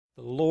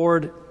The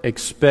Lord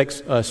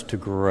expects us to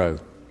grow.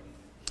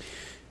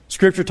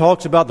 Scripture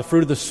talks about the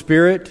fruit of the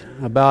Spirit,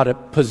 about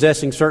it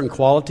possessing certain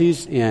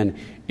qualities in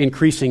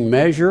increasing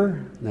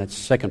measure,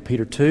 that's 2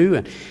 Peter 2,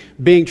 and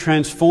being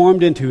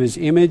transformed into His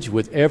image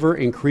with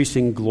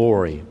ever-increasing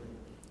glory,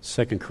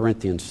 2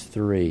 Corinthians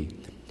 3.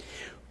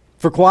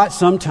 For quite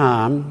some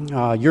time,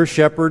 your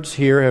shepherds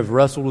here have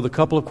wrestled with a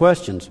couple of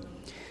questions.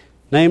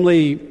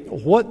 Namely,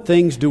 what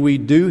things do we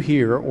do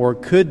here or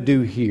could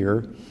do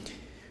here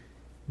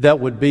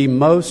that would be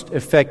most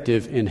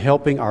effective in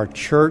helping our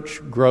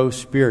church grow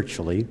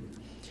spiritually?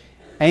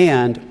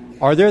 And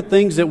are there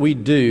things that we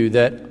do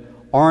that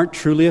aren't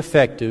truly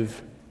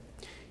effective,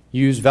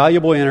 use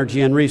valuable energy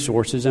and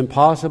resources, and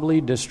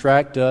possibly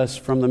distract us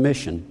from the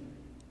mission?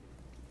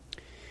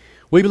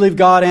 We believe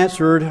God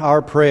answered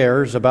our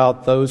prayers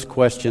about those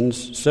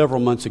questions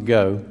several months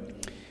ago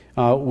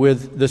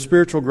with the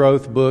spiritual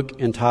growth book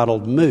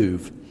entitled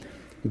Move,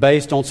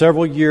 based on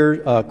several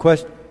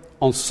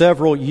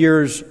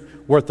years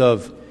worth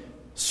of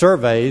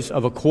surveys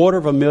of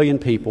 250,000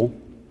 people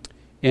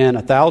in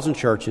 1,000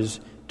 churches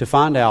to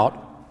find out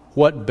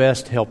what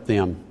best helped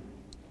them.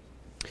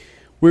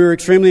 We were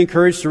extremely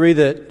encouraged to read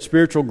that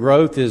spiritual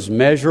growth is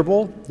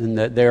measurable and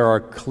that there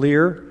are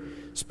clear,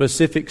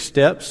 specific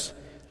steps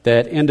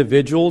that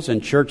individuals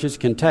and churches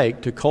can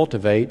take to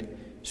cultivate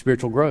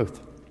spiritual growth.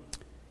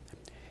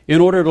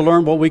 In order to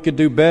learn what we could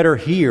do better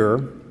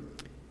here,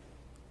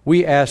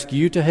 we ask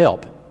you to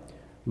help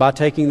by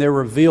taking their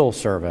Reveal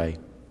survey.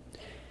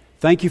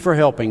 Thank you for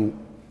helping.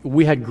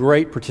 We had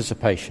great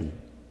participation.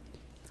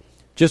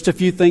 Just a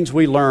few things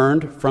we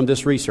learned from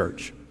this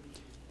research.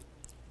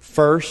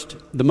 First,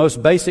 the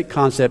most basic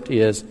concept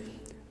is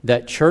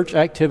that church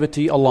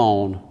activity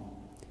alone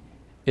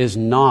is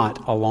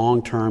not a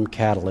long-term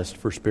catalyst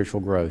for spiritual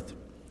growth.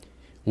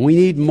 We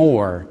need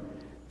more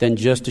than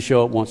just to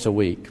show up once a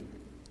week.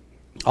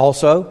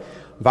 Also,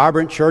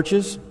 vibrant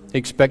churches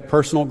expect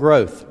personal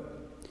growth,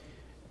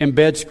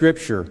 embed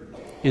Scripture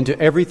into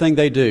everything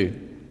they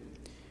do,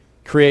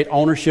 create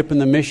ownership in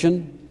the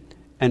mission,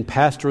 and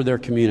pastor their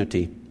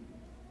community.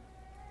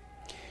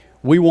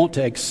 We want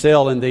to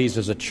excel in these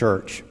as a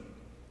church.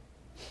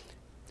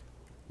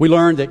 We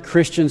learned that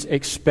Christians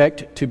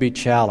expect to be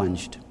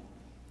challenged,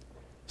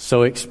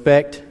 so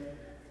expect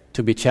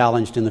to be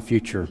challenged in the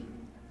future.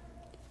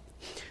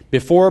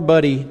 Before a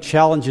buddy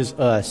challenges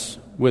us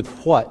with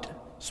what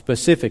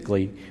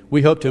specifically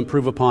we hope to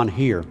improve upon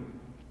here,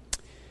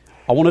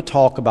 I want to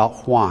talk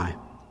about why.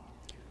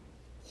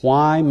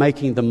 Why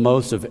making the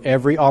most of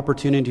every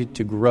opportunity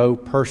to grow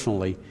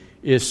personally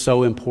is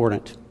so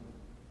important.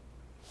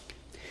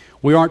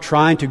 We aren't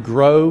trying to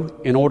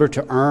grow in order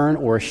to earn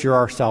or assure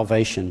our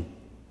salvation.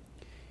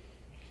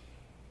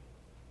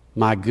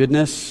 My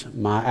goodness,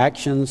 my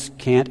actions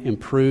can't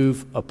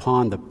improve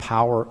upon the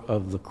power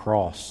of the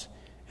cross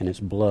and its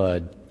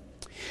blood.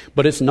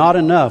 But it's not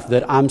enough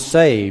that I'm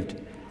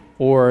saved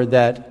or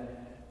that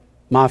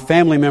my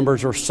family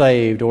members are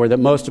saved or that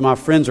most of my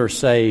friends are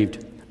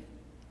saved.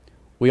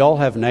 We all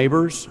have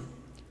neighbors,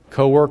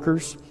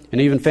 co-workers,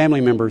 and even family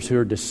members who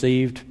are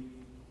deceived,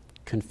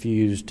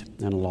 confused,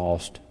 and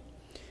lost.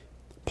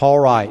 Paul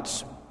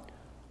writes,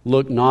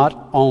 "Look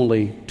not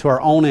only to our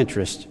own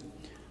interest,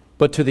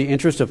 but to the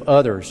interest of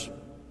others.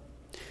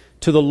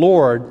 To the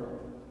Lord,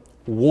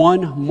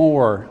 one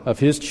more of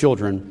His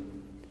children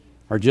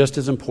are just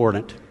as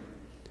important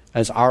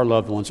as our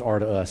loved ones are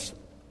to us."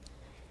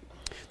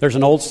 There's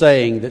an old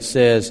saying that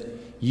says,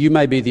 "You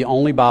may be the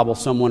only Bible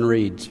someone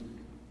reads."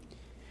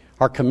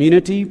 Our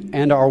community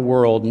and our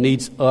world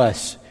needs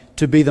us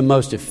to be the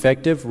most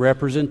effective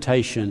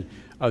representation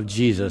of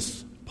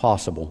Jesus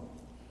possible.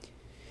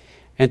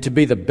 And to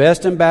be the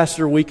best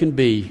ambassador we can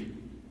be,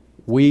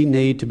 we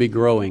need to be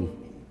growing.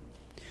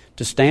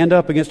 To stand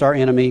up against our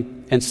enemy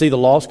and see the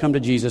lost come to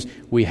Jesus,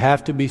 we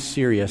have to be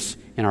serious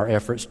in our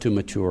efforts to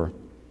mature.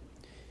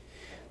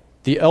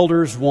 The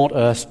elders want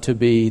us to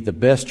be the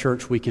best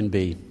church we can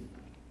be,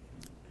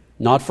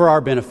 not for our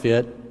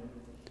benefit,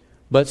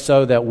 but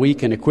so that we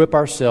can equip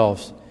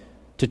ourselves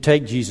to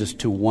take Jesus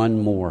to one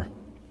more.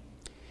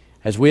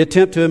 As we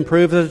attempt to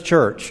improve as a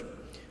church,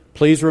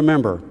 please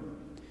remember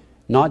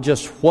not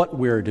just what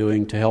we're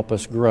doing to help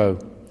us grow,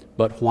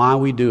 but why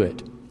we do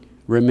it.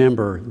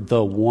 Remember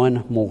the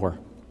one more.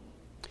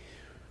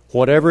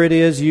 Whatever it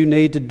is you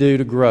need to do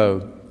to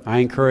grow, I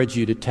encourage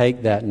you to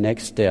take that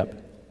next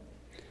step.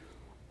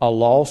 A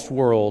lost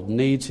world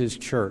needs His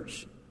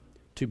church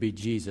to be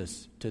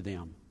Jesus to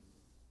them.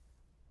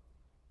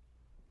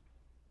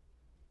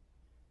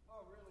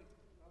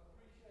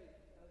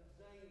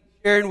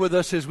 Sharing with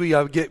us as we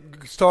get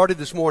started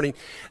this morning.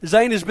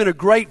 Zane has been a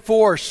great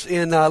force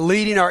in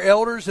leading our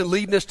elders and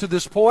leading us to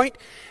this point.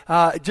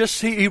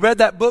 He read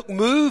that book,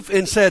 Move,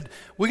 and said,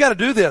 we got to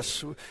do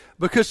this.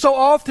 Because so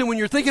often when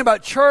you're thinking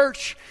about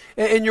church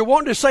and you're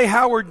wanting to say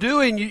how we're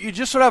doing, you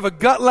just sort of have a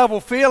gut level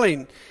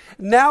feeling.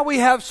 Now we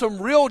have some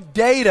real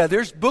data.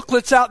 There's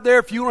booklets out there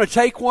if you want to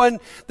take one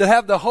that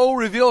have the whole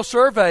Reveal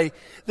survey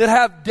that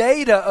have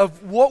data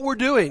of what we're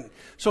doing.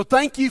 So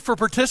thank you for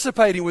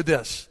participating with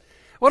this.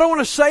 What I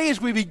want to say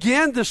as we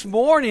begin this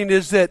morning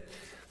is that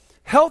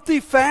healthy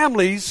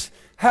families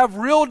have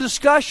real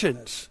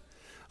discussions.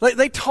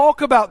 They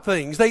talk about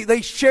things.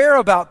 They share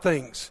about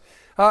things.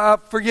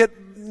 Never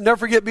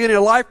forget being in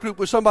a life group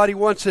with somebody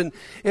once, and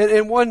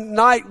one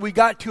night we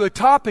got to a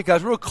topic. I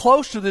was real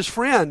close to this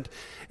friend,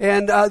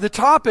 and the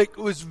topic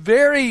was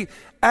very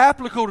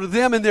applicable to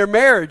them in their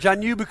marriage. I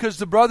knew because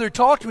the brother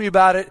talked to me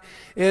about it,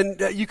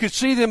 and you could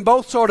see them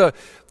both sort of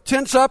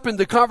tense up in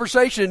the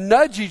conversation and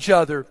nudge each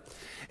other.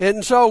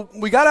 And so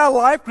we got out of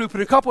life group,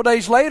 and a couple of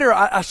days later,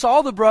 I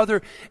saw the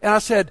brother, and I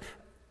said,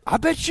 I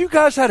bet you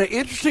guys had an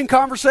interesting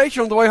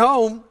conversation on the way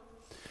home. And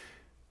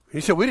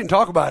he said, we didn't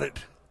talk about it.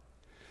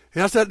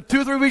 And I said,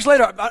 2 or 3 weeks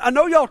later, I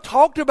know y'all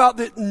talked about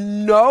that.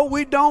 No,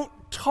 we don't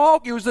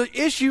talk. It was the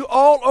issue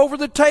all over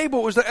the table.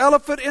 It was the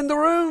elephant in the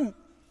room.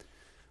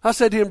 I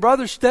said to him,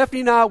 brother, Stephanie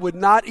and I would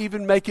not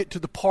even make it to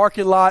the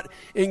parking lot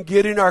and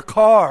get in our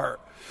car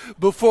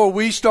before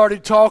we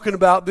started talking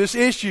about this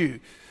issue.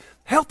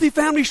 Healthy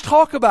families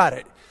talk about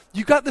it.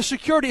 You got the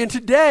security. And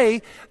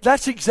today,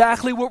 that's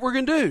exactly what we're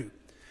going to do.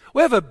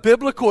 We have a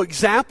biblical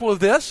example of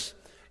this.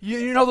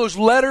 You know those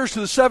letters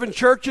to the 7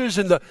 churches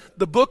in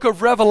the book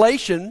of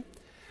Revelation,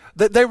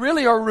 that they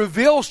really are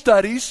reveal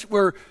studies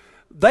where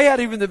they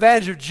had even the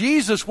advantage of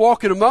Jesus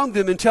walking among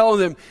them and telling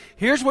them,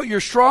 here's what you're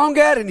strong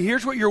at and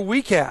here's what you're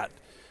weak at.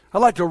 I'd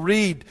like to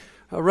read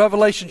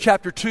Revelation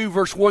chapter 2,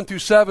 verse 1 through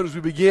 7 as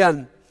we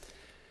begin,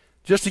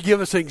 just to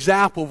give us an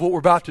example of what we're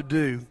about to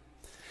do.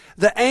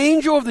 The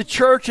angel of the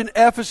church in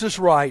Ephesus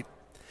write,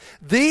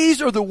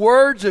 these are the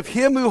words of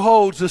him who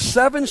holds the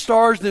 7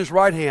 stars in his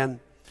right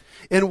hand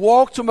and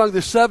walks among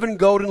the 7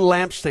 golden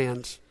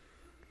lampstands.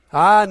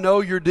 I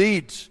know your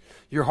deeds,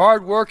 your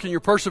hard work and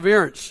your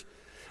perseverance.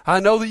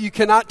 I know that you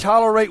cannot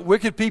tolerate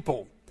wicked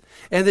people,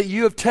 and that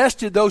you have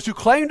tested those who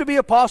claim to be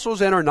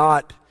apostles and are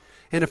not,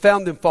 and have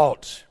found them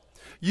false.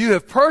 You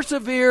have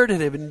persevered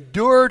and have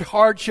endured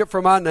hardship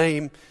for my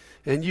name,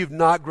 and you've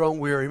not grown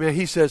weary. Man,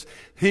 he says,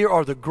 here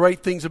are the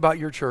great things about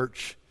your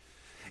church,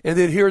 and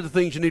then here are the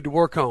things you need to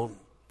work on.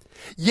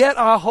 Yet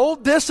I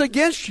hold this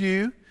against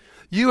you.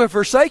 You have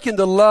forsaken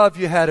the love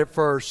you had at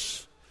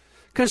first.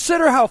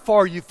 Consider how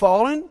far you've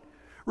fallen.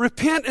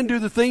 Repent and do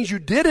the things you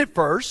did at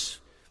first.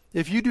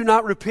 If you do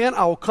not repent,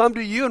 I will come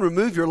to you and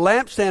remove your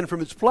lampstand from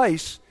its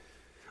place.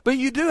 But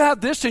you do have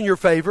this in your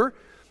favor.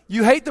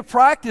 You hate the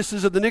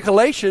practices of the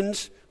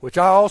Nicolaitans, which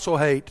I also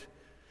hate.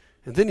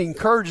 And then he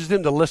encourages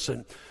them to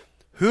listen.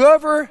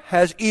 Whoever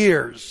has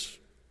ears.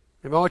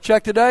 Anybody want to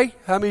check today?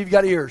 How many of you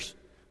got ears?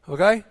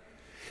 Okay?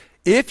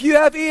 If you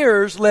have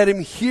ears, let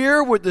him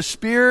hear what the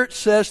Spirit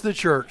says to the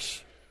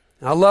church.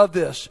 I love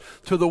this.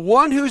 To the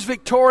one who is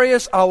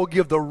victorious, I will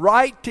give the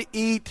right to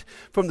eat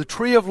from the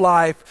tree of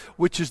life,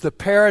 which is the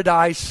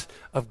paradise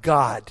of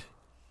God.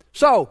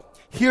 So,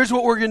 here's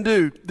what we're going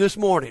to do this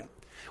morning.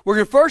 We're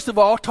going to first of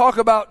all talk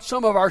about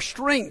some of our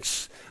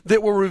strengths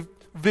that were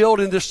revealed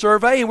in this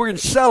survey, and we're going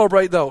to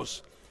celebrate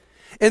those.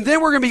 And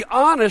then we're going to be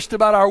honest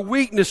about our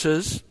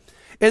weaknesses.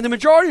 And the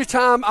majority of the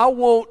time, I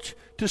want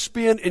to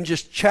spend in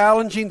just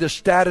challenging the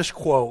status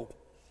quo.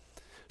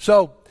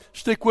 So,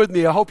 stick with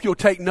me. I hope you'll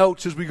take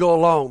notes as we go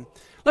along.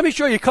 Let me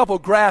show you a couple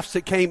of graphs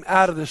that came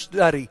out of this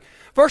study.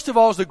 First of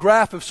all is the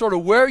graph of sort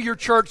of where your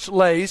church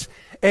lays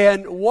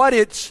and what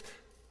its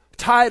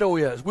title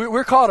is.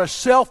 We're called a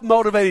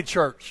self-motivated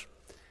church.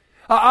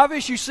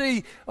 Obviously, you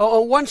see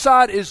on one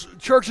side is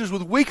churches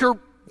with weaker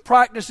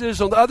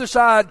practices. On the other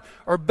side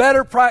are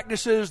better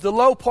practices. The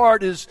low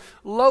part is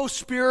low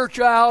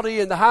spirituality,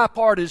 and the high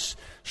part is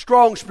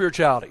strong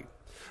spirituality.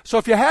 So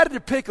if you had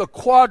to pick a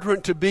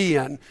quadrant to be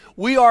in,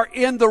 we are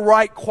in the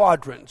right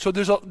quadrant. So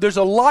there's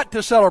a lot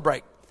to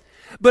celebrate.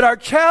 But our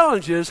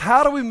challenge is,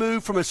 how do we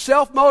move from a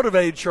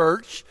self-motivated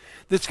church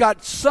that's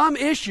got some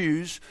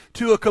issues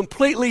to a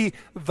completely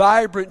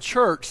vibrant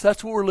church?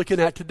 That's what we're looking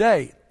at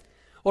today.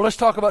 Well, let's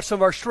talk about some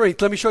of our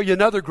strengths. Let me show you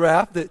another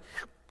graph that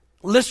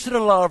listed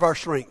a lot of our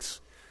strengths.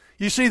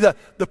 You see, the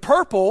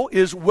purple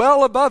is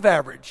well above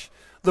average.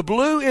 The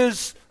blue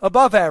is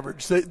above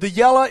average. The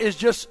yellow is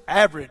just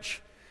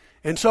average.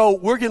 And so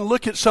we're going to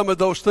look at some of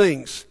those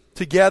things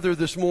together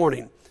this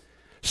morning.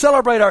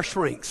 Celebrate our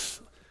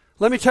strengths.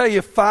 Let me tell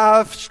you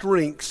 6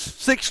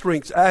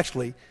 strengths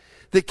actually,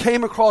 that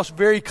came across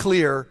very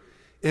clear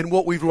in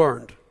what we've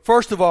learned.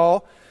 First of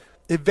all,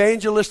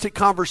 evangelistic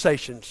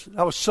conversations.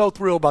 I was so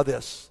thrilled by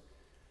this.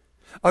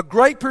 A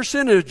great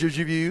percentage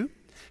of you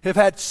have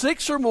had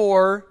 6 or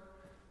more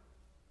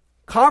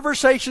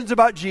conversations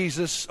about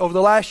Jesus over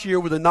the last year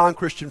with a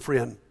non-Christian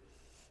friend.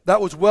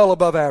 That was well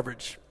above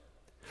average.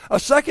 A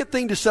second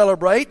thing to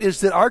celebrate is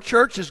that our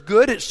church is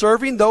good at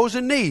serving those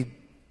in need.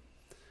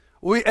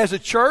 We, as a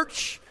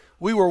church,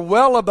 we were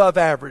well above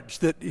average.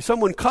 That if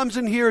someone comes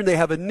in here and they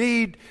have a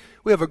need,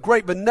 we have a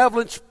great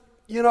benevolence,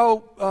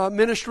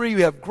 ministry.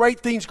 We have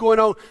great things going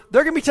on.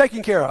 They're going to be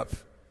taken care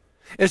of.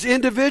 As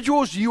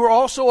individuals, you are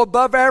also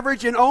above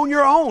average and on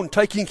your own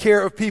taking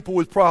care of people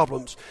with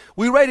problems.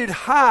 We rated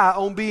high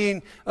on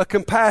being a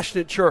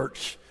compassionate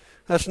church.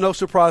 That's no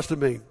surprise to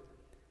me.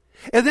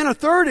 And then a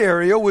third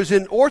area was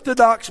in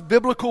orthodox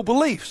biblical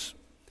beliefs.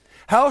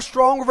 How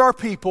strong of our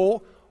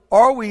people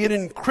are we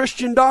in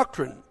Christian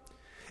doctrine?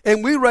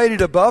 And we rated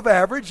above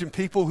average in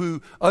people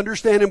who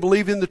understand and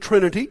believe in the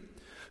Trinity,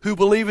 who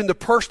believe in the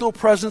personal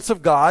presence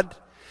of God,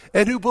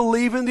 and who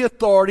believe in the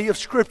authority of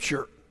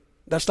Scripture.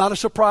 That's not a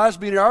surprise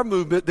being in our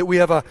movement that we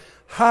have a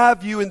high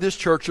view in this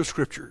church of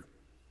Scripture.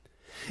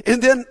 And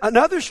then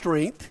another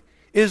strength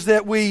is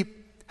that we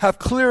have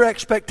clear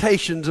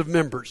expectations of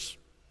members.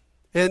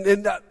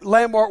 And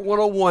Landmark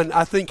 101,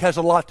 I think, has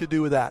a lot to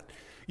do with that.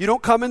 You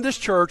don't come in this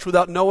church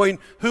without knowing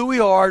who we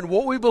are and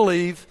what we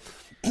believe,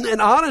 and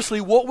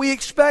honestly, what we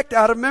expect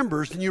out of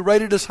members, and you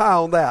rated us high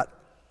on that.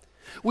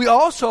 We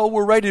also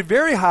were rated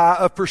very high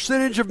of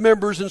percentage of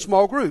members in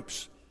small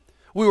groups.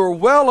 We were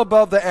well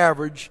above the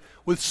average,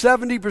 with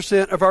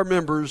 70% of our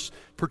members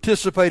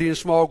participating in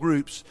small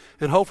groups.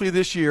 And hopefully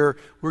this year,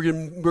 we're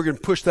going to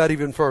push that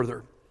even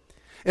further.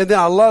 And then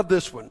I love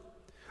this one.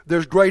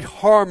 There's great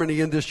harmony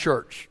in this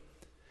church.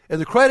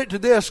 And the credit to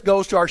this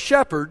goes to our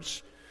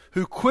shepherds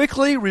who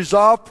quickly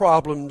resolve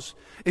problems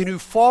and who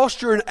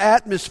foster an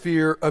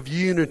atmosphere of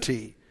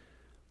unity.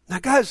 Now,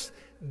 guys,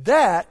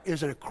 that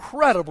is an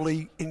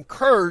incredibly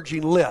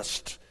encouraging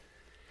list.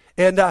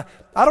 And I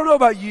don't know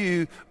about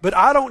you, but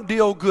I don't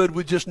deal good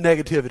with just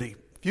negativity.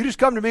 If you just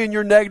come to me and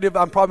you're negative,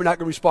 I'm probably not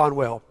going to respond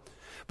well.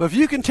 But if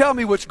you can tell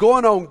me what's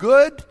going on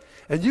good,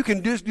 and you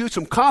can do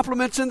some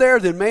compliments in there,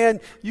 then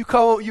man, you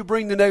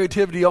bring the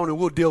negativity on and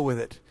we'll deal with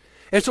it.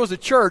 And so as a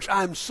church,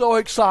 I'm so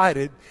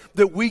excited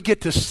that we get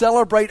to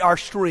celebrate our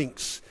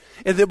strengths.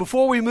 And that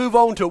before we move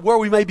on to where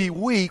we may be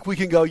weak, we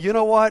can go, you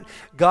know what?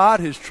 God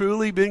has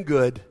truly been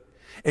good.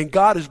 And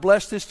God has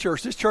blessed this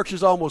church. This church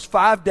is almost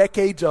 5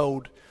 decades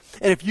old.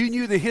 And if you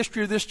knew the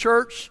history of this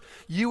church,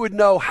 you would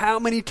know how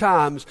many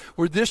times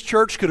where this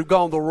church could have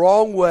gone the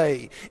wrong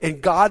way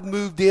and God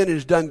moved in and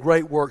has done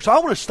great work. So I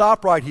want to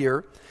stop right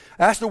here,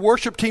 ask the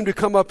worship team to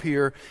come up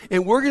here,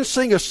 and we're going to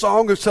sing a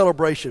song of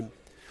celebration.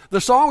 The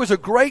song is a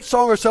great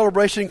song of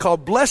celebration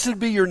called Blessed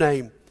Be Your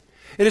Name.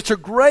 And it's a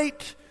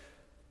great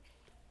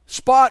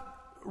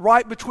spot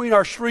right between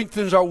our strength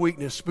and our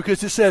weakness,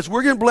 because it says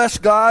we're going to bless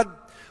God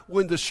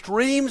when the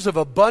streams of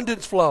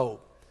abundance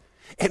flow.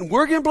 And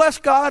we're going to bless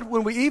God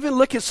when we even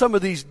look at some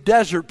of these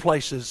desert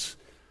places.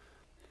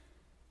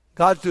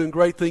 God's doing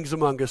great things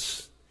among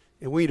us,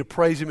 and we need to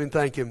praise Him and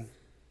thank Him.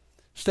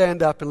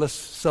 Stand up and let's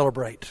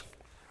celebrate.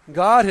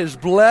 God has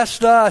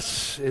blessed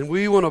us, and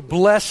we want to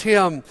bless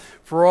Him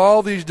for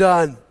all He's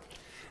done.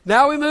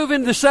 Now we move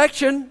into the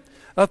section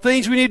of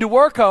things we need to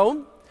work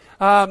on.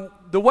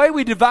 The way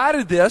we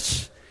divided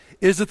this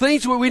is the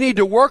things that we need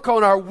to work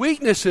on, our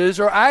weaknesses,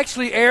 are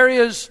actually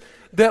areas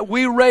that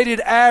we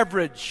rated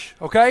average,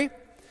 okay?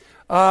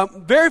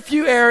 Very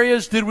few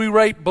areas did we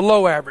rate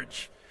below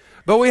average.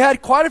 But we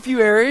had quite a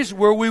few areas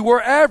where we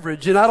were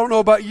average. And I don't know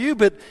about you,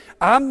 but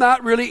I'm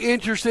not really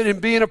interested in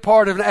being a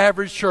part of an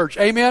average church.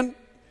 Amen?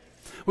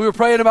 We were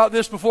praying about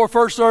this before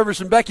first service,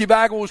 and Becky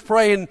Bagel was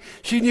praying.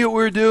 She knew what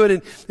we were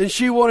doing, and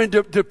she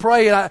wanted to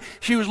pray. And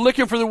she was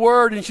looking for the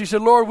word, and she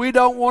said, Lord, we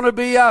don't want to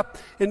be and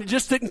it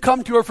just didn't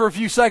come to her for a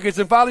few seconds.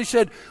 And finally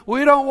said,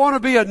 we don't want to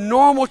be a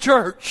normal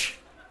church.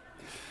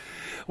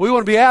 We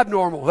want to be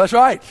abnormal. That's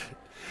right.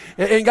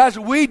 And guys,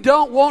 we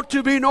don't want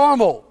to be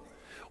normal.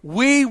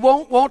 We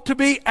won't want to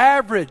be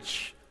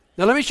average.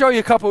 Now let me show you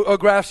a couple of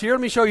graphs here.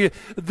 Let me show you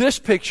this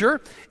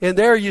picture. And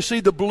there you see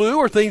the blue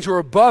are things that are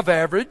above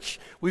average.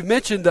 We've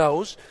mentioned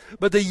those.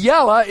 But the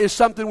yellow is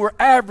something we're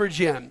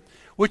average in,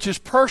 which is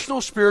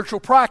personal spiritual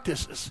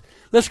practices.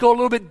 Let's go a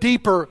little bit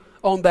deeper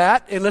on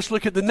that, and let's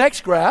look at the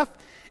next graph.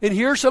 And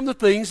here are some of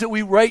the things that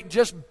we rate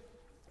just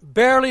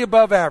barely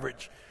above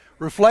average.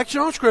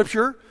 Reflection on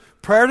Scripture,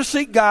 prayer to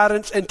seek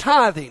guidance, and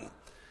tithing.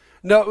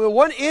 Now,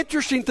 one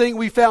interesting thing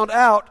we found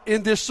out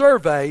in this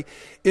survey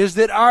is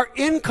that our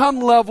income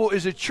level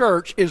as a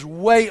church is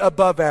way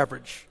above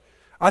average.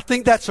 I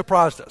think that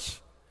surprised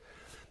us.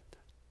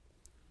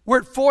 We're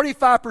at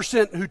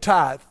 45% who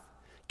tithe.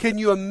 Can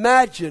you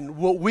imagine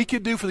what we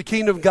could do for the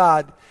kingdom of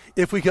God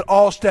if we could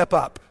all step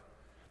up?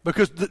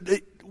 Because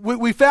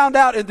we found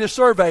out in this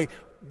survey,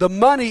 the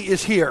money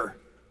is here.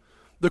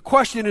 The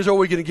question is, are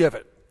we going to give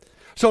it?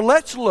 So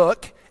let's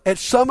look at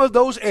some of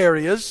those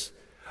areas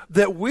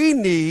that we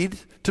need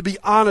to be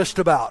honest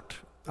about.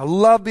 I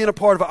love being a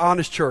part of an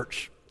honest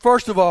church.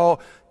 First of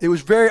all, it was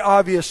very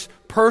obvious,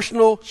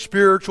 personal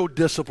spiritual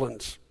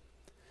disciplines.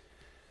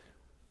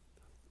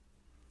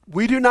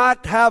 We do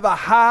not have a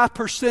high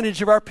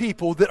percentage of our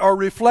people that are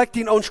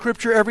reflecting on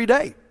Scripture every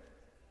day.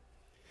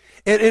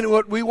 And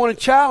what we want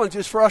to challenge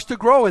is for us to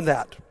grow in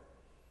that.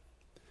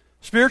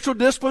 Spiritual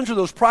disciplines are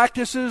those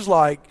practices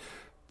like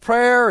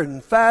prayer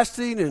and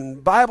fasting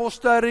and Bible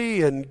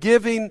study and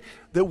giving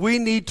that we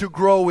need to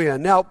grow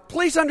in. Now,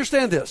 please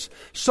understand this.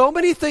 So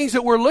many things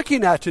that we're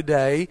looking at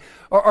today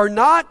are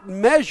not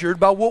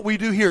measured by what we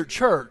do here at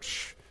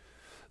church.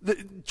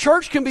 The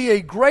church can be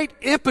a great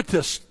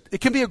impetus. It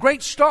can be a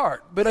great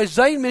start. But as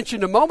Zane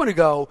mentioned a moment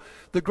ago,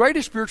 the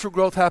greatest spiritual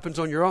growth happens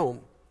on your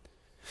own.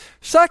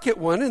 Second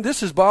one, and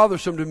this is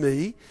bothersome to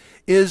me,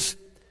 is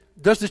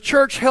does the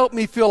church help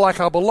me feel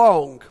like I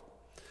belong?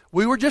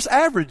 We were just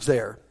average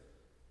there.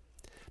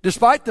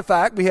 Despite the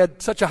fact we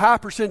had such a high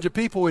percentage of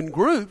people in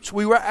groups,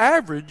 we were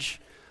average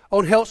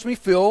on helps me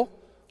feel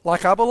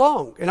like I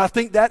belong. And I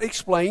think that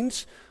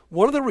explains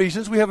one of the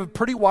reasons we have a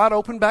pretty wide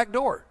open back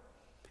door.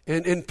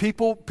 And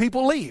people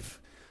leave.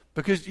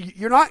 Because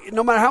you're not,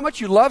 no matter how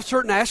much you love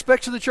certain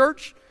aspects of the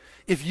church,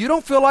 if you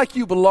don't feel like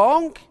you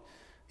belong,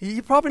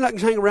 you're probably not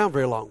going to hang around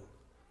very long.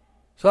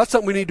 So that's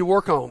something we need to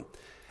work on.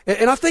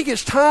 And I think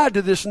it's tied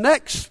to this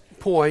next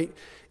point,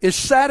 is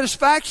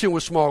satisfaction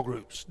with small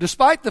groups.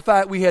 Despite the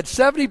fact we had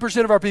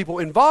 70% of our people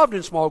involved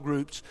in small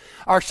groups,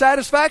 our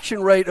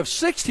satisfaction rate of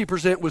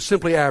 60% was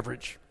simply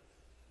average.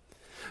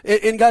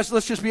 And guys,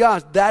 let's just be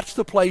honest, that's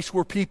the place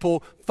where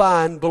people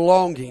find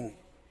belonging.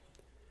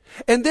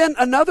 And then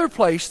another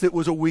place that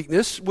was a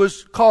weakness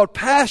was called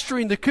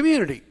pastoring the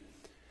community,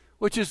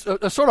 which is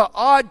a sort of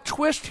odd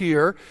twist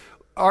here.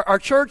 Our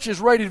church is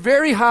rated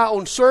very high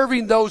on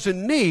serving those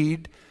in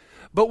need,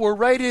 but we're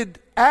rated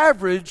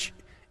average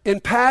in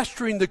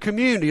pastoring the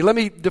community. Let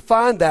me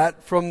define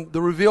that from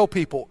the Reveal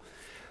people.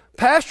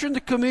 Pastoring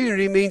the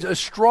community means a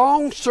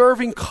strong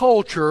serving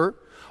culture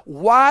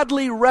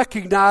widely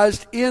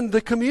recognized in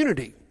the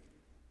community.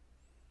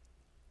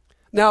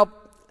 Now,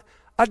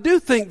 I do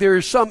think there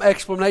is some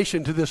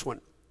explanation to this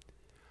one.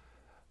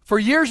 For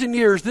years and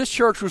years, this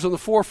church was on the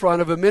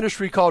forefront of a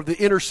ministry called the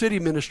Inner City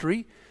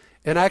Ministry,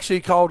 and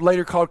actually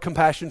later called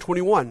Compassion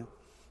 21.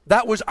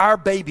 That was our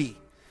baby,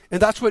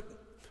 and that's what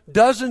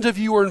dozens of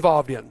you were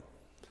involved in.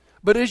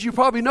 But as you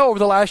probably know, over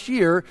the last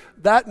year,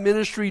 that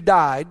ministry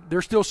died.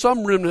 There's still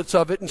some remnants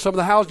of it in some of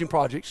the housing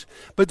projects,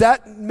 but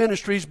that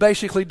ministry's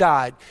basically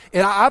died.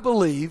 And I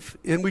believe,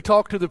 and we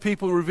talked to the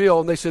people in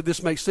Reveal, and they said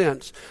this makes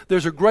sense,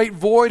 there's a great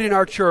void in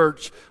our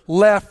church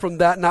left from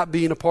that not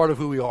being a part of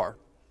who we are.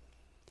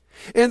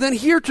 And then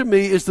here to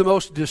me is the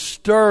most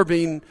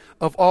disturbing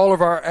of all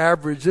of our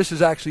average. This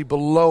is actually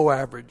below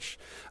average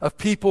of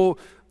people,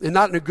 and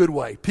not in a good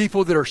way,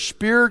 people that are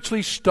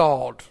spiritually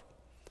stalled.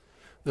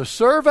 The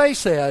survey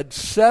said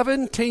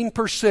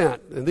 17%,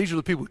 and these are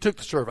the people who took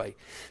the survey,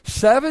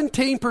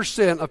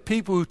 17% of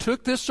people who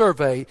took this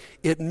survey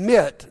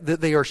admit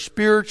that they are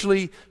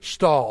spiritually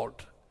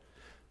stalled.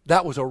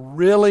 That was a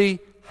really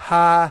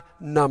high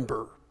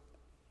number.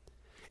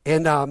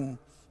 And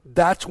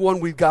that's one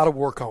we've got to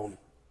work on.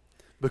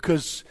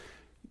 Because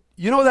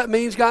you know what that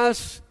means,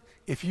 guys?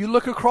 If you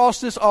look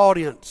across this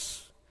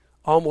audience,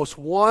 almost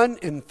 1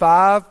 in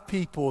 5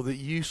 people that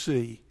you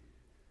see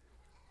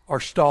are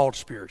stalled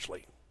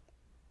spiritually.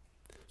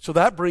 So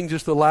that brings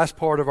us to the last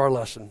part of our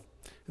lesson.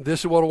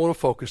 This is what I want to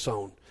focus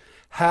on.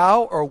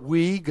 How are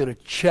we going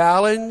to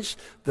challenge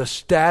the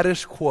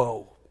status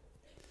quo?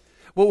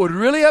 What would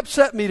really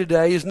upset me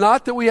today is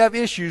not that we have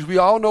issues. We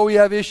all know we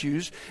have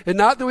issues. And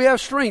not that we have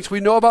strengths.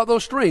 We know about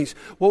those strengths.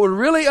 What would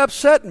really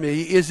upset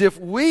me is if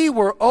we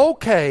were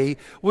okay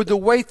with the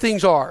way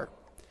things are.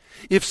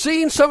 If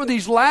seeing some of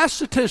these last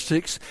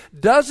statistics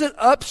doesn't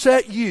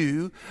upset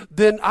you,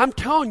 then I'm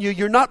telling you,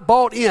 you're not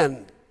bought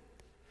in.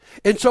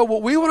 And so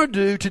what we want to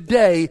do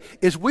today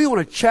is we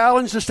want to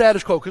challenge the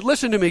status quo. Because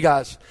listen to me,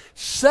 guys.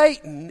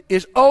 Satan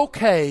is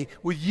okay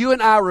with you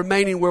and I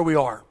remaining where we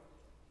are.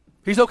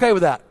 He's okay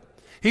with that.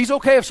 He's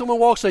okay if someone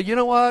walks and says, you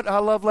know what, I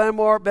love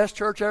Landmark, best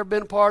church I've ever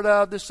been a part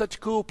of. This is such a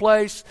cool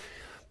place.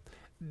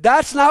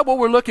 That's not what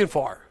we're looking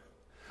for.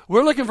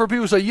 We're looking for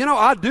people who say, you know,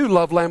 I do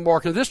love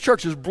Landmark, and this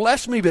church has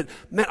blessed me, but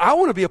man, I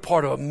want to be a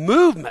part of a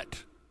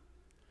movement.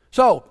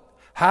 So,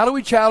 how do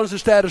we challenge the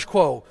status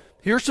quo?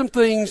 Here's some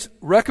things,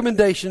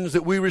 recommendations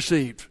that we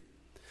received.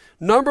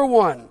 Number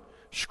 1,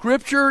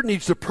 Scripture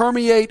needs to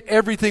permeate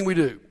everything we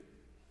do.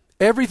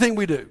 Everything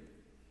we do.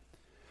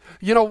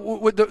 You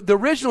know, the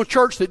original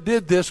church that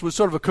did this was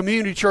sort of a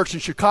community church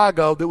in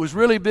Chicago that was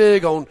really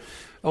big on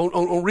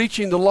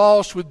reaching the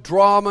lost with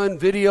drama and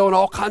video and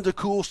all kinds of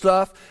cool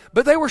stuff.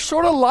 But they were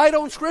sort of light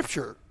on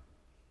Scripture.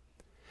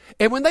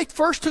 And when they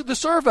first took the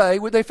survey,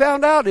 what they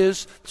found out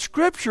is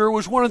Scripture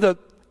was one of the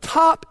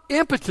top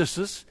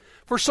impetuses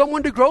for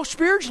someone to grow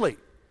spiritually.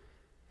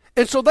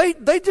 And so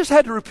they just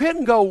had to repent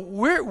and go,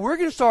 we're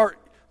going to start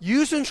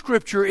using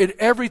Scripture in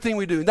everything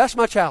we do. And that's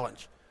my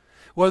challenge.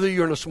 Whether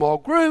you're in a small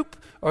group,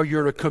 or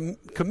you're in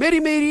a committee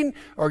meeting,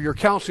 or you're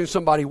counseling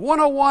somebody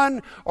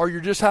one-on-one, or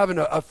you're just having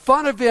a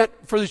fun event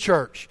for the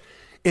church.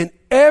 In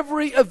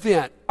every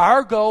event,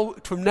 our goal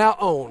from now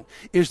on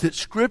is that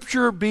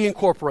Scripture be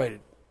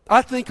incorporated.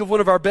 I think of one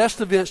of our best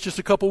events just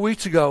a couple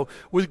weeks ago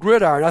with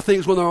Gridiron. I think it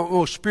was one of the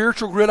most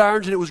spiritual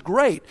gridirons, and it was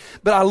great.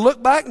 But I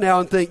look back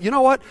now and think, you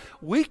know what?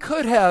 We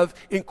could have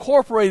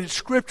incorporated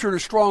Scripture in a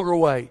stronger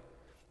way.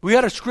 We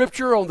had a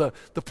Scripture on the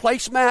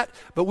placemat,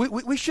 but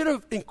we should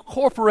have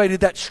incorporated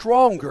that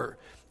stronger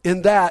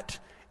in that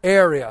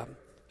area.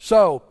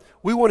 So,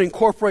 we want to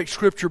incorporate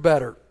Scripture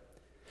better.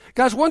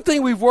 Guys, one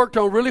thing we've worked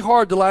on really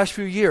hard the last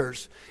few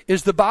years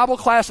is the Bible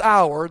class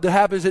hour that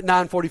happens at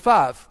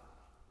 9:45.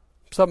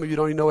 Some of you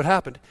don't even know what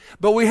happened.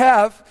 But we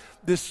have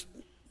this,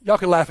 y'all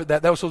can laugh at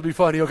that. That was supposed to be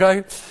funny,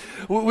 okay?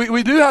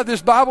 We do have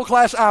this Bible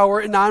class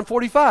hour at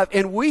 9:45,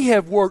 and we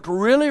have worked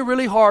really,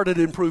 really hard at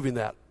improving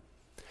that.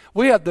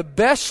 We have the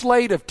best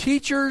slate of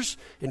teachers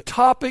and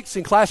topics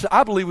and classes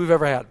I believe we've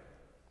ever had.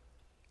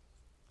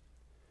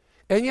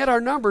 And yet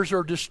our numbers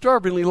are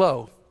disturbingly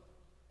low.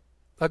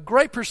 A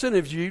great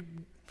percentage of you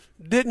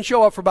didn't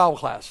show up for Bible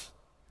class.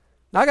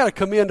 Now I got to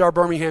commend our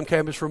Birmingham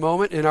campus for a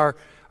moment, and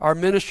our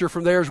minister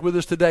from there is with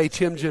us today,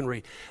 Tim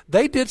Genry.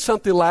 They did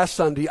something last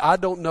Sunday I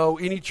don't know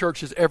any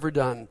church has ever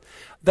done.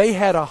 They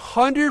had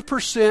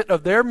 100%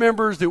 of their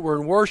members that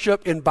were in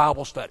worship in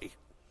Bible study.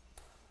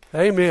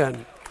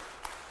 Amen.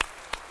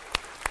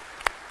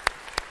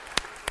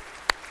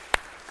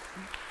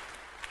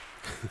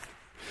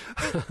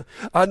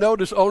 I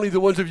notice only the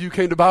ones of you who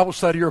came to Bible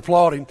study are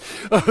applauding.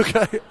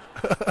 Okay.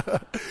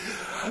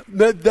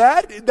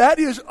 That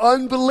is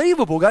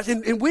unbelievable, guys.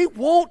 And we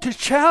want to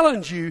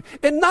challenge you,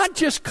 and not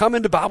just come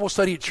into Bible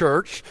study at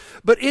church,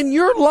 but in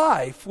your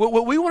life.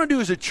 What we want to do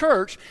as a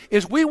church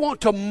is we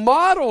want to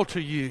model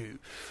to you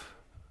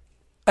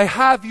a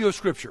high view of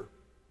Scripture,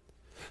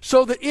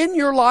 so that in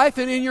your life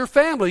and in your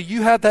family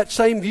you have that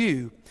same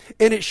view,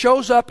 and it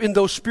shows up in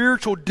those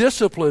spiritual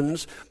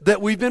disciplines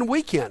that we've been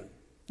weak in.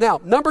 Now,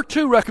 number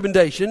 2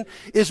 recommendation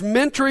is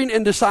mentoring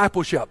and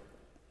discipleship.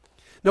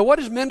 Now, what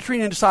is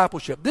mentoring and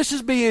discipleship? This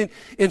is being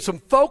in some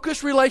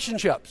focused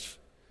relationships.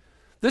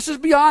 This is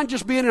beyond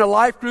just being in a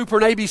life group or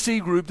an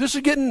ABC group. This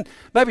is getting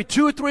maybe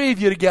 2 or 3 of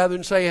you together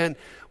and saying,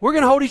 we're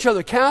going to hold each other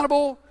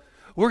accountable,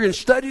 we're going to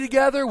study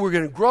together, we're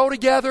going to grow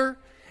together,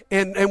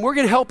 and we're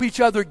going to help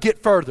each other get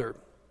further.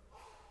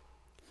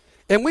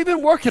 And we've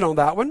been working on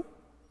that one.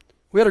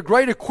 We had a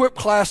great equip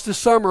class this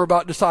summer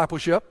about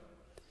discipleship.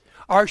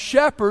 Our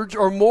shepherds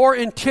are more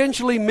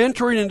intentionally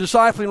mentoring and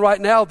discipling right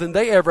now than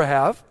they ever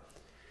have.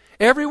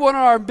 Everyone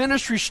on our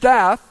ministry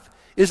staff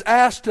is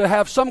asked to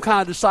have some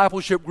kind of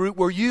discipleship group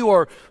where you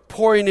are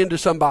pouring into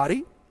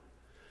somebody.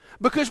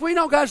 Because we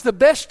know, guys, the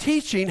best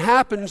teaching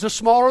happens the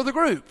smaller the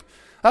group.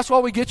 That's why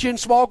we get you in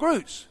small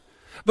groups.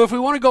 But if we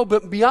want to go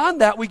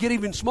beyond that, we get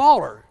even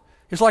smaller.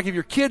 It's like if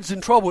your kid's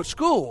in trouble at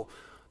school,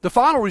 the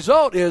final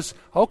result is,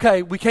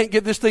 okay, we can't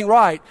get this thing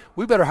right.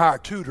 We better hire a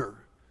tutor.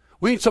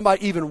 We need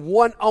somebody even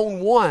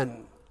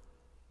one-on-one.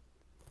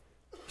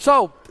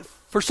 So,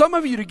 for some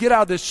of you to get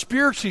out of this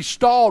spiritually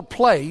stalled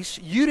place,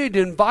 you need to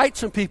invite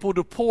some people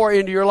to pour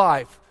into your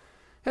life.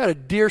 I had a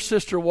dear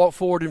sister walk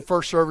forward in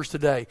first service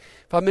today.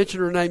 If I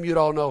mentioned her name, you'd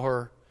all know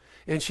her.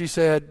 And she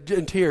said,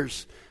 in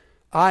tears,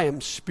 I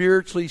am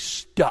spiritually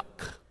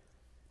stuck.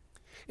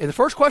 And the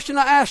first question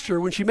I asked her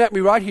when she met me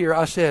right here,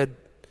 I said,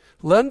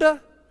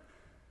 Linda,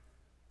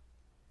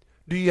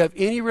 do you have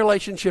any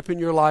relationship in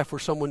your life where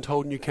someone's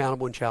holding you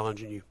accountable and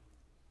challenging you?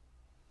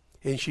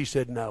 And she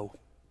said no.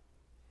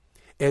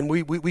 And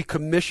we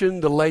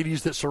commissioned the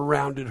ladies that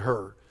surrounded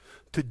her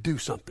to do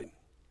something.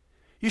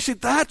 You see,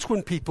 that's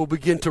when people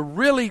begin to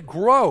really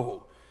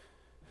grow.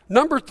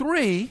 Number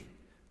 3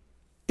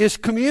 is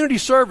community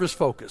service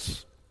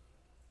focus.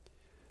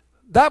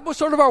 That was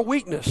sort of our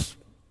weakness.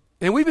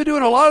 And we've been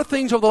doing a lot of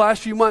things over the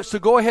last few months to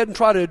go ahead and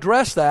try to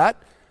address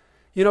that.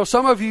 You know,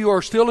 some of you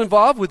are still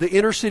involved with the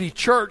inner city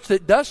church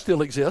that does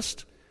still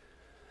exist.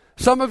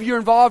 Some of you are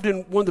involved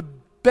in one of the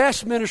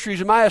best ministries,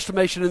 in my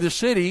estimation, in this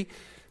city,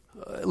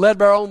 led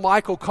by our own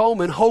Michael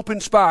Coleman, Hope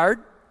Inspired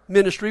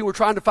Ministry. We're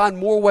trying to find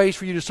more ways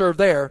for you to serve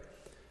there.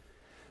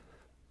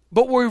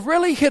 But where we've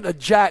really hit a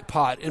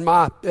jackpot, in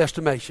my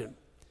estimation,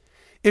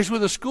 is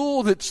with a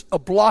school that's a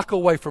block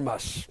away from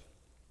us.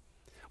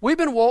 We've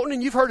been wanting,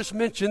 and you've heard us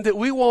mention, that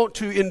we want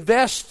to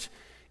invest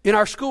in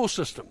our school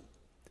system.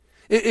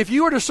 If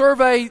you were to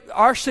survey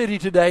our city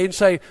today and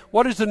say,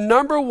 what is the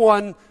number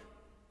 1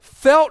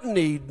 felt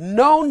need,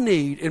 known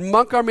need in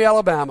Montgomery,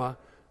 Alabama,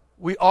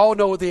 we all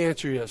know what the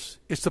answer is.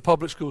 It's the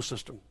public school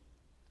system.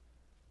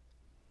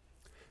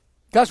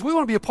 Guys, we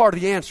want to be a part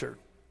of the answer.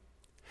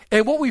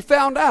 And what we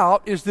found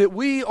out is that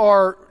we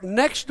are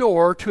next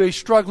door to a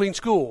struggling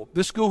school.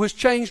 This school has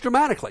changed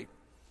dramatically.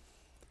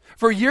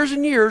 For years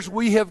and years,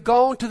 we have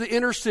gone to the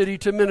inner city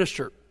to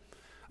minister.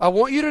 I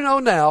want you to know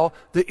now,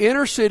 the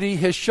inner city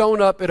has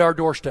shown up at our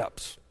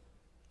doorsteps.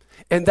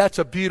 And that's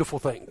a beautiful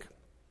thing.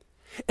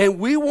 And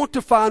we want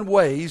to find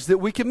ways that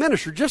we can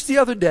minister. Just the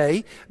other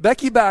day,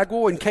 Becky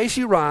Bagwell and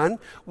Casey Ryan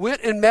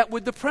went and met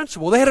with the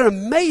principal. They had an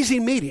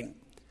amazing meeting.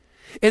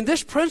 And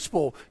this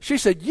principal, she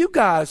said, you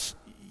guys,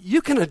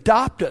 you can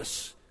adopt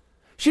us.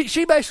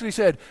 She basically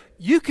said,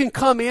 you can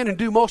come in and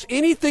do most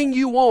anything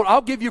you want.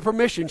 I'll give you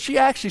permission. She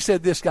actually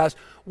said this, guys,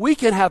 we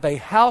can have a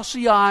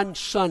Halcyon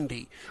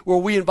Sunday where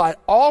we invite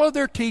all of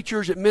their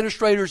teachers,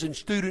 administrators, and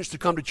students to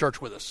come to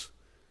church with us.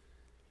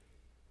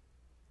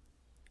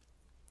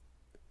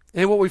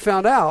 And what we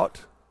found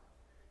out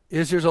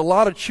is there's a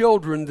lot of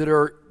children that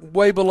are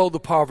way below the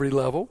poverty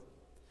level.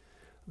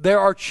 There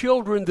are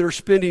children that are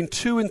spending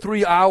 2 and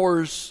 3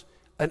 hours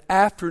an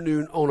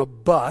afternoon on a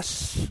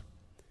bus.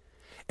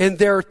 And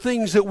there are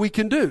things that we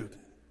can do.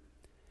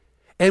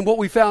 And what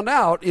we found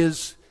out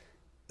is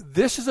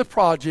this is a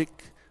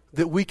project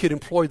that we could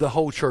employ the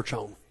whole church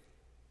on.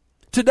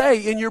 Today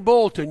in your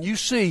bulletin, you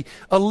see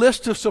a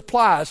list of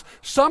supplies.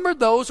 Some of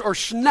those are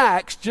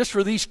snacks just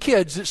for these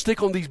kids that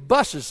stick on these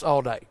buses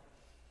all day.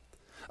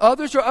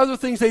 Others are other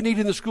things they need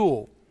in the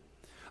school.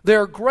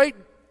 There are great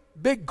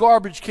big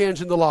garbage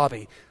cans in the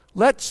lobby.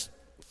 Let's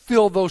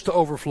fill those to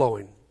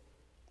overflowing.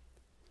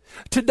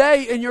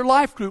 Today in your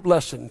life group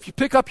lesson, if you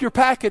pick up your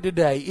packet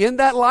today, in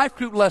that life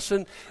group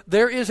lesson,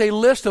 there is a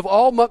list of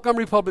all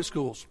Montgomery Public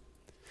Schools.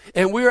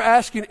 And we are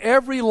asking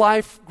every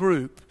life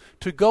group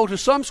to go to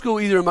some school,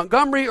 either in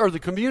Montgomery or the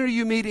community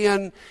you meet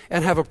in,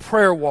 and have a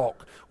prayer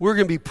walk. We're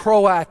going to be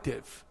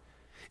proactive,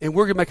 and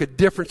we're going to make a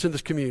difference in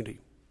this community.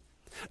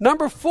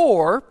 Number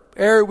 4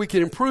 area we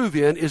can improve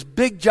in is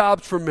big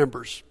jobs for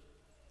members.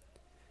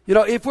 You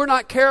know, if we're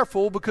not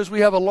careful because we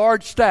have a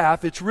large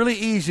staff, it's really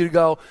easy to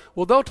go,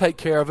 well, they'll take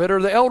care of it,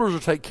 or the elders will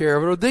take care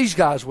of it, or these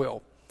guys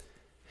will.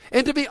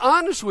 And to be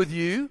honest with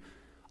you,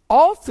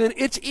 often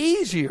it's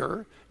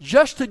easier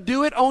just to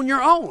do it on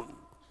your own.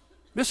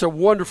 This is a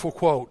wonderful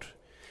quote.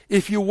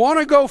 If you want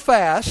to go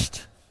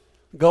fast,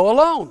 go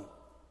alone.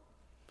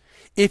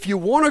 If you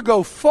want to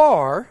go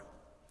far,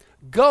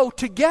 go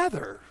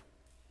together.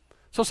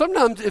 So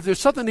sometimes if there's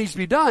something that needs to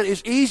be done,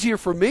 it's easier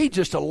for me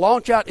just to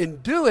launch out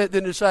and do it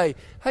than to say,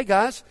 hey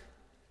guys,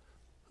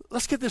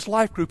 let's get this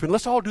life group and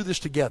let's all do this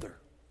together.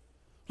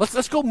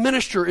 Let's go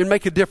minister and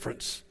make a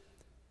difference.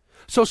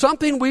 So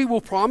something we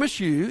will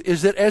promise you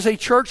is that as a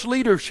church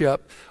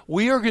leadership,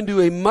 we are going to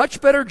do a much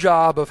better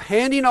job of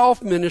handing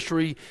off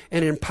ministry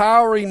and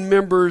empowering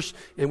members,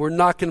 and we're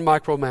not going to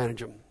micromanage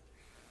them.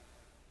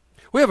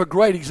 We have a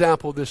great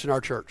example of this in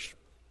our church.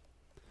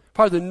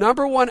 Probably the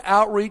number one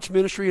outreach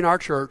ministry in our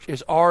church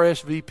is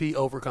RSVP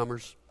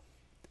Overcomers.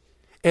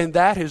 And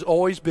that has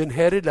always been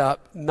headed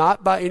up,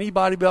 not by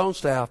anybody on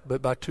staff,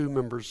 but by 2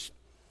 members.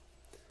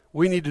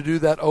 We need to do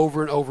that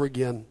over and over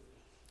again.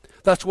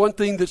 That's one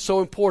thing that's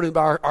so important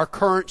about our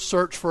current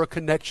search for a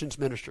connections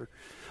minister.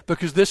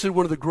 Because this is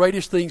one of the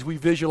greatest things we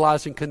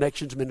visualize in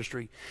connections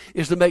ministry,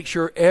 is to make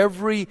sure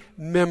every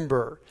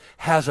member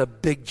has a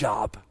big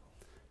job.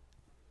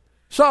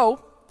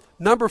 So,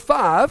 number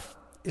 5,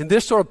 and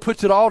this sort of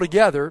puts it all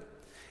together,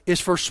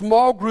 is for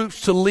small groups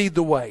to lead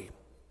the way.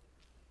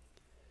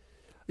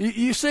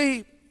 You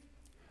see,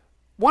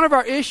 one of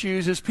our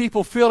issues is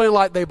people feeling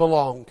like they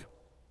belong.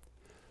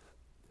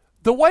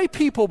 The way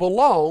people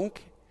belong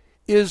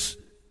is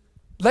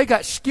they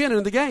got skin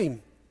in the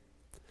game.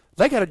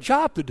 They got a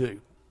job to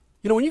do.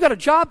 You know, when you got a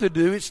job to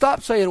do, it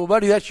stops saying, well,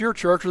 buddy, that's your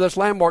church, or that's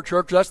Landmark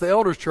Church, or that's the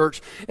elders'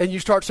 church, and you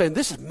start saying,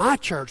 this is my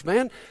church,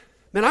 man.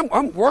 Man,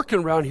 I'm working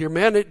around here,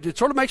 man. It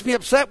sort of makes me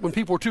upset when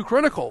people are too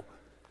critical.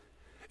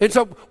 And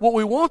so what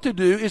we want to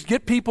do is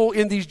get people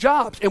in these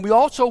jobs. And we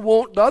also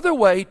want, the other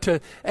way to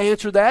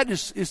answer that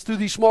is through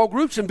these small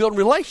groups and building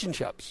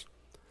relationships.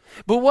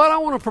 But what I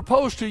want to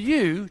propose to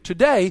you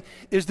today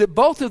is that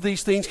both of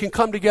these things can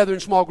come together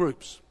in small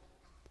groups.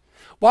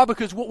 Why?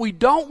 Because what we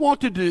don't want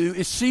to do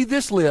is see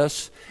this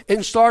list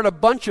and start a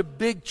bunch of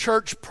big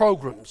church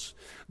programs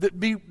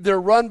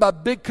they're run by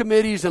big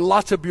committees and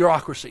lots of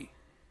bureaucracy.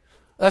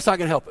 That's not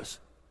going to help us.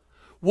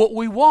 What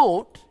we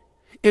want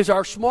is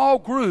our small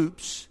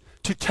groups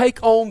to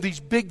take on these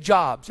big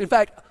jobs. In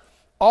fact,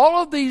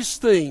 all of these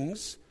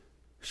things,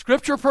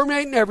 Scripture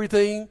permeating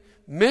everything,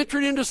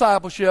 mentoring and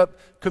discipleship,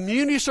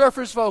 community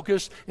service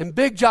focus, and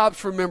big jobs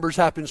for members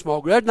happen in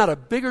small groups. There's not a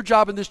bigger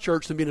job in this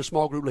church than being a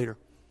small group leader.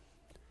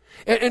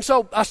 And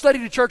so I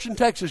studied a church in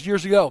Texas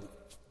years ago.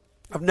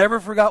 I've never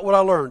forgot what I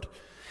learned.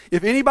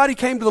 If anybody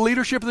came to the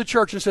leadership of the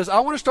church and says, I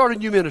want to start a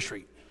new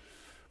ministry.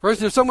 For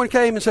instance, if someone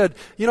came and said,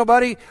 you know,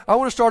 buddy, I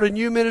want to start a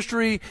new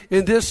ministry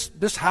in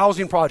this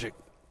housing project.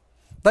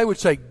 They would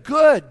say,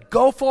 good,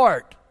 go for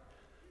it.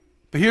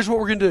 But here's what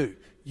we're going to do.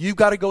 You've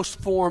got to go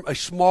form a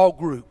small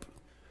group.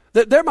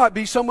 There might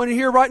be someone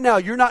here right now,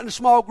 you're not in a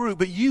small group,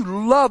 but you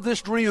love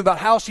this dream about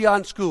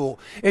Halcyon School.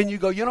 And you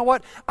go, you know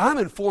what? I'm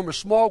going to form a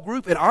small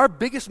group, and our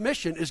biggest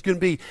mission is going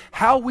to be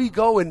how we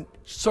go and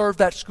serve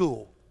that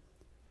school.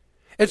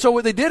 And so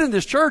what they did in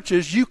this church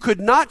is you could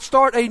not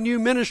start a new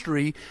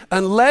ministry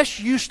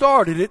unless you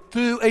started it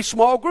through a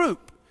small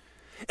group.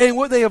 And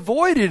what they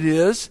avoided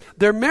is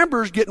their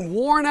members getting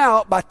worn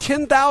out by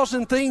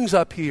 10,000 things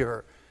up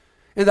here.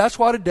 And that's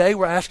why today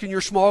we're asking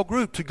your small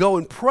group to go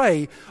and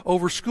pray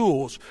over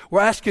schools. We're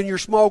asking your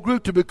small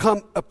group to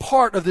become a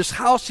part of this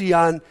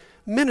Halcyon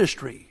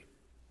ministry.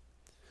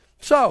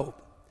 So,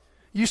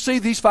 you see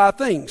these 5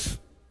 things.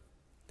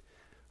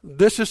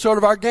 This is sort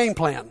of our game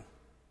plan.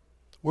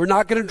 We're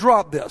not going to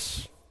drop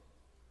this.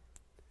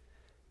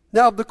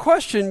 Now, the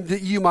question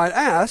that you might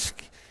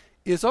ask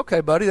is,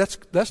 okay, buddy,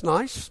 that's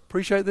nice.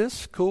 Appreciate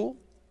this. Cool.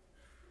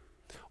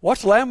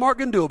 What's Landmark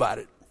going to do about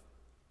it?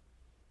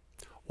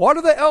 What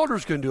are the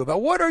elders going to do about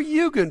it? What are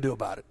you going to do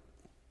about it?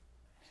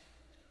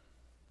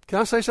 Can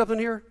I say something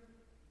here?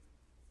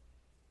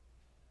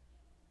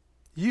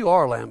 You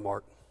are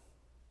Landmark.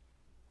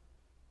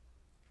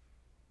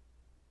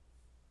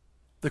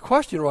 The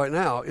question right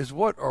now is,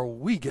 what are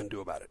we going to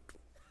do about it?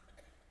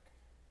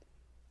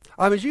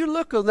 I mean, as you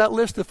look on that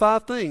list of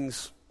 5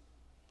 things,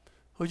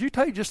 would you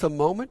take just a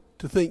moment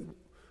to think,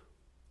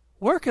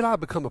 where can I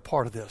become a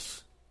part of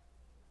this?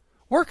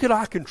 Where can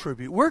I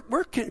contribute?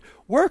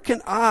 Where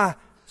can I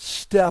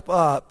step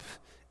up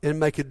and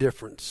make a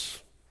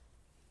difference?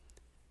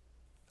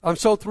 I'm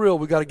so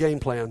thrilled we got a game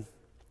plan.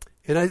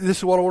 And this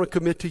is what I want to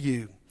commit to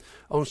you.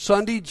 On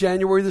Sunday,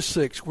 January the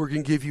 6th, we're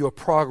going to give you a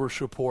progress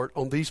report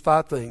on these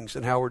 5 things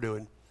and how we're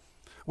doing.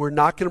 We're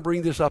not going to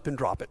bring this up and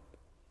drop it.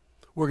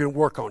 We're going to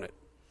work on it.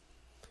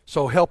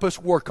 So help us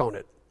work on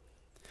it.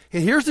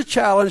 And here's the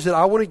challenge that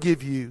I want to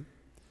give you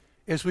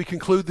as we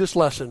conclude this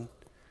lesson,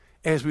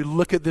 as we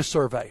look at this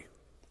survey,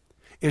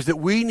 is that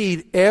we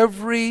need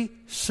every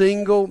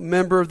single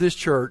member of this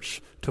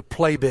church to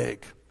play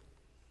big.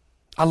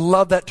 I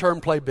love that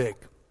term, play big.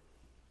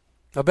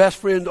 My best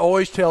friend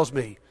always tells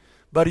me,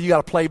 buddy, you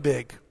got to play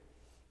big.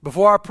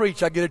 Before I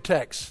preach, I get a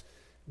text.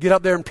 Get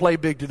up there and play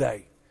big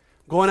today.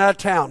 Going out of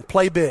town,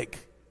 play big.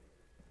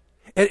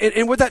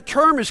 And what that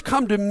term has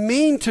come to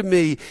mean to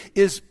me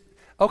is,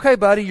 okay,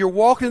 buddy, you're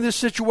walking in this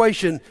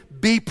situation,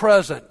 be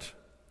present.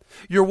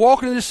 You're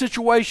walking in this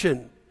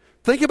situation,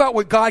 think about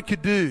what God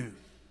could do.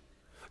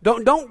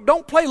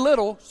 Don't play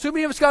little. Too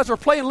many of us guys are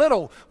playing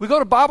little. We go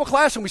to Bible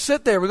class and we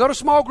sit there. We go to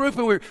small group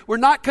and we're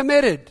not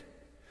committed.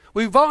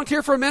 We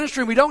volunteer for a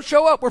ministry and we don't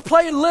show up. We're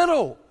playing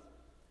little.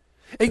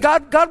 And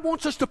God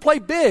wants us to play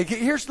big.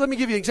 Let me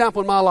give you an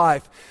example in my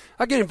life.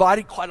 I get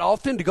invited quite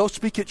often to go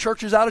speak at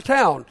churches out of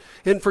town.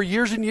 And for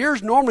years and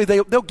years, normally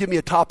they'll give me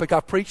a topic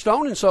I've preached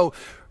on. And so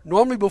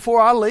normally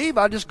before I leave,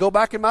 I just go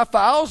back in my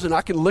files and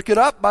I can look it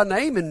up by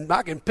name and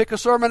I can pick a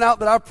sermon out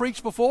that I've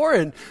preached before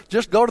and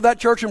just go to that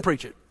church and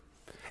preach it.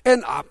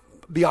 And I'll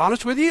be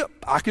honest with you,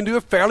 I can do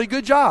a fairly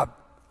good job.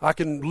 I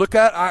can look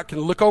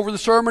over the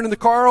sermon in the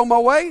car on my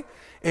way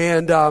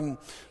and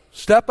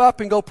step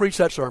up and go preach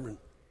that sermon.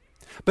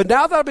 But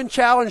now that I've been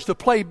challenged to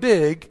play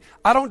big,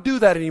 I don't do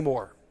that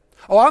anymore.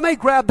 Oh, I may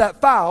grab that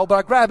file, but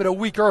I grab it a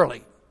week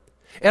early.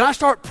 And I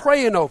start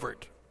praying over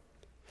it.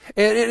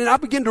 And I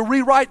begin to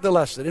rewrite the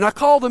lesson. And I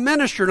call the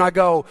minister and I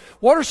go,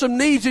 what are some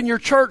needs in your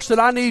church that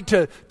I need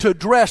to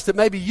address that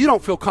maybe you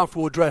don't feel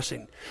comfortable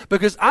addressing?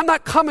 Because I'm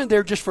not coming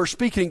there just for a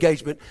speaking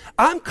engagement.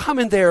 I'm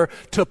coming there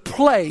to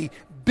play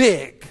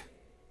big.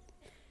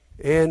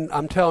 And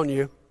I'm telling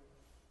you,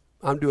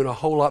 I'm doing a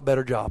whole lot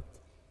better job.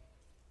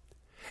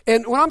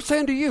 And when I'm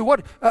saying to you,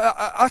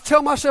 I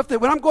tell myself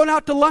that when I'm going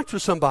out to lunch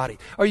with somebody,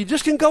 are you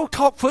just going to go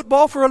talk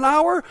football for an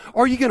hour?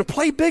 Or are you going to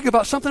play big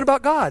about something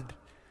about God?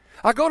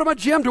 I go to my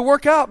gym to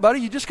work out,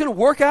 buddy. You just going to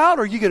work out,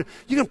 or you going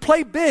to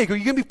play big, or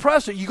you going to be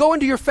present? You go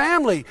into your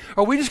family.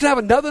 Are we just going to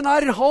have another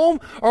night at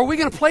home, or are we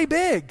going to play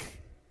big?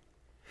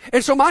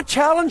 And so my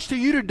challenge to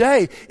you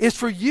today is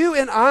for you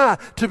and I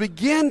to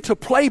begin to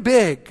play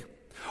big.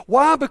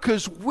 Why?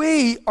 Because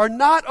we are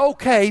not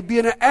okay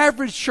being an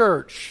average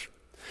church.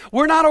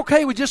 We're not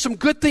okay with just some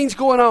good things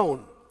going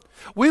on.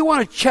 We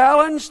want to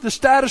challenge the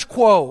status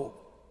quo.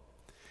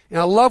 And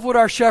I love what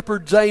our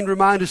shepherd Zane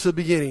reminded us at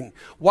the beginning.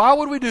 Why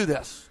would we do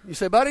this? You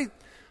say, buddy,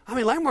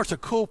 Landmark's a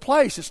cool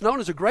place. It's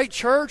known as a great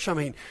church.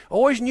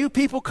 Always new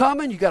people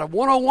coming. You got a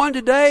one-on-one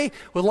today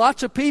with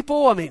lots of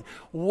people.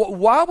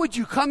 Why would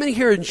you come in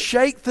here and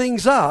shake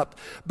things up?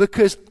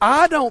 Because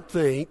I don't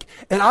think,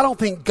 and I don't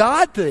think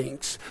God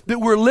thinks, that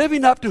we're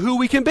living up to who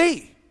we can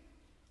be.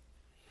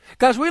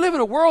 Guys, we live in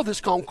a world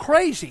that's gone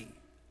crazy.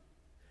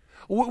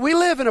 We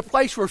live in a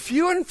place where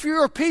fewer and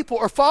fewer people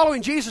are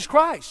following Jesus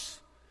Christ.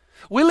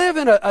 We live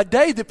in a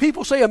day that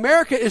people say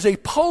America is a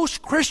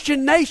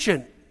post-Christian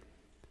nation.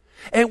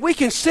 And we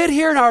can sit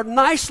here in our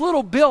nice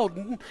little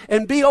building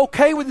and be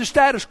okay with the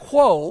status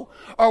quo,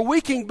 or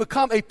we can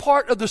become a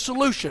part of the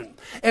solution.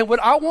 And what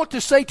I want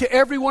to say to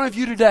every one of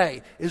you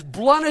today, as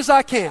blunt as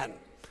I can,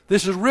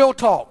 this is real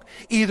talk.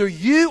 Either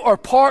you are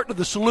part of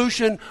the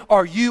solution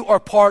or you are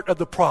part of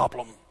the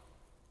problem.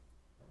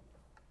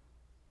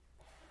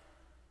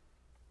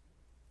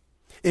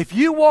 If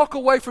you walk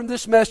away from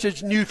this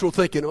message neutral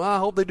thinking, I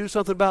hope they do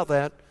something about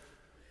that.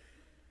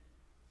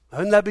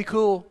 Wouldn't that be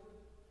cool?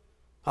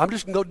 I'm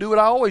just going to go do what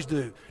I always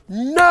do.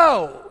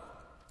 No!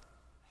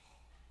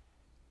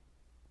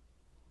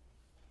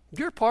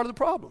 You're part of the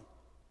problem.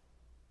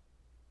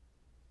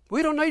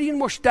 We don't need any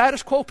more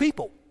status quo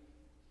people.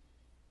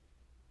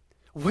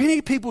 We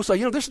need people who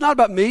say, this is not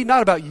about me,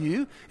 not about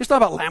you. It's not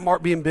about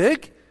Landmark being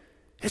big.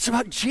 It's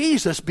about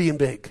Jesus being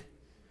big.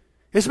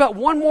 It's about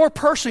one more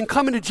person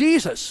coming to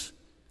Jesus.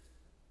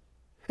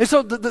 And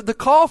so the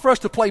call for us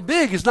to play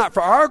big is not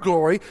for our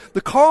glory.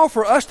 The call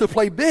for us to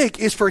play big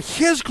is for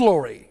His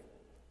glory.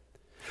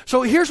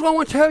 So here's what I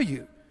want to tell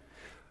you.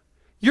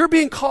 You're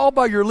being called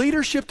by your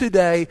leadership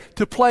today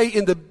to play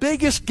in the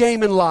biggest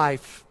game in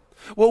life.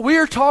 What we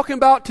are talking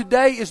about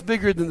today is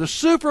bigger than the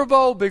Super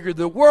Bowl, bigger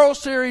than the World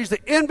Series, the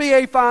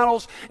NBA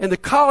Finals, and the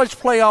college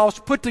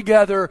playoffs put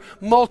together,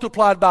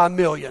 multiplied by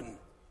 1,000,000.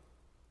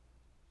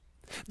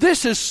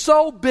 This is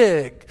so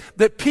big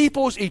that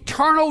people's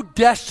eternal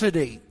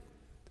destiny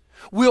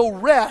will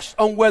rest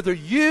on whether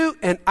you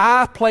and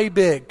I play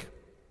big.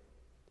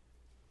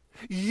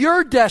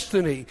 Your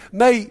destiny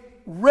may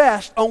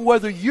rest on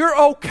whether you're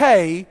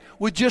okay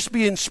with just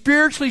being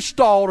spiritually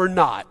stalled or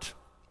not.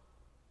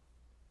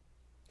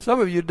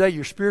 Some of you today,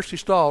 you're spiritually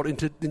stalled,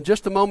 and in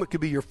just a moment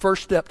could be your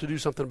first step to do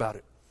something about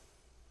it.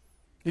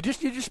 You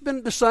just been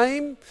at the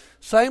same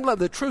level.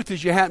 The truth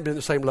is you haven't been at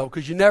the same level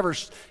because you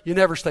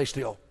never stay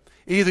still.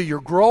 Either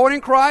you're growing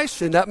in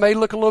Christ, and that may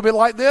look a little bit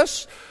like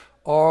this,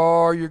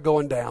 or you're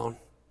going down.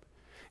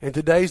 And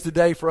today's the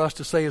day for us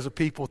to say as a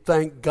people,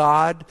 thank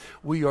God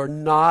we are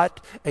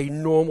not a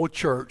normal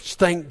church.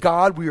 Thank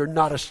God we are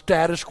not a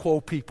status quo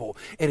people.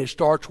 And it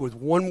starts with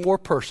one more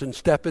person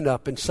stepping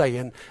up and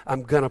saying,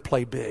 I'm going to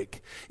play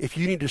big. If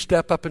you need to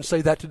step up and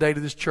say that today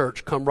to this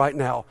church, come right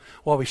now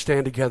while we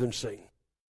stand together and sing.